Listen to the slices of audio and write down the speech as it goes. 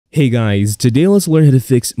Hey guys, today let's learn how to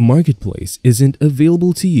fix Marketplace isn't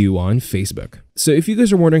available to you on Facebook. So if you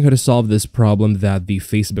guys are wondering how to solve this problem that the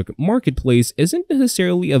Facebook Marketplace isn't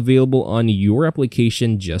necessarily available on your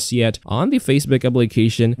application just yet, on the Facebook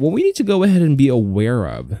application, what we need to go ahead and be aware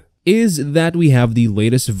of is that we have the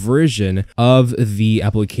latest version of the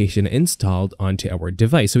application installed onto our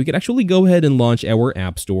device. So we could actually go ahead and launch our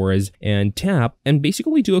app stores and tap and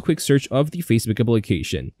basically do a quick search of the Facebook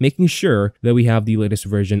application, making sure that we have the latest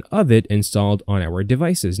version of it installed on our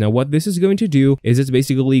devices. Now, what this is going to do is it's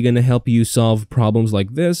basically going to help you solve problems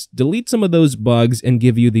like this, delete some of those bugs, and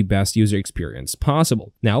give you the best user experience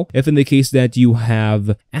possible. Now, if in the case that you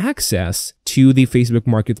have access to the Facebook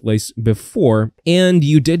Marketplace before and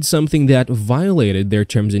you did something that violated their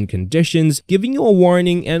terms and conditions, giving you a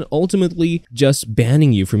warning and ultimately just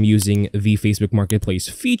banning you from using the Facebook Marketplace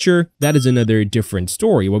feature, that is another different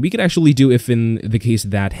story. What we could actually do if in the case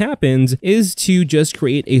that happens is to just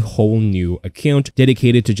create a whole new account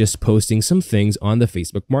dedicated to just posting some things on the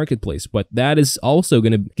Facebook Marketplace. But that is also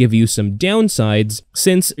going to give you some downsides,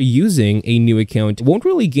 since using a new account won't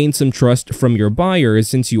really gain some trust from your buyers,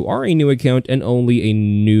 since you are a new account and only a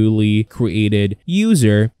newly created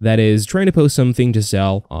user that is trying to post something to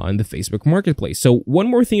sell on the Facebook Marketplace. So one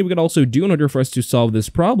more thing we could also do in order for us to solve this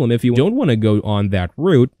problem, if you don't want to go on that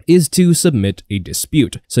route, is to submit a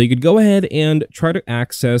dispute. So you could go ahead and try to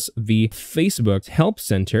access the Facebook Help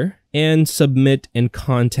Center and submit and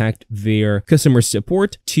contact their customer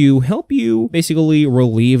support to help you basically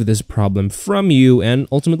relieve this problem from you and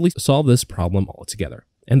ultimately solve this problem altogether.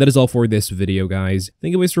 And that is all for this video, guys.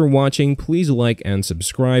 Thank you guys for watching. Please like and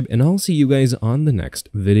subscribe, and I'll see you guys on the next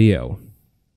video.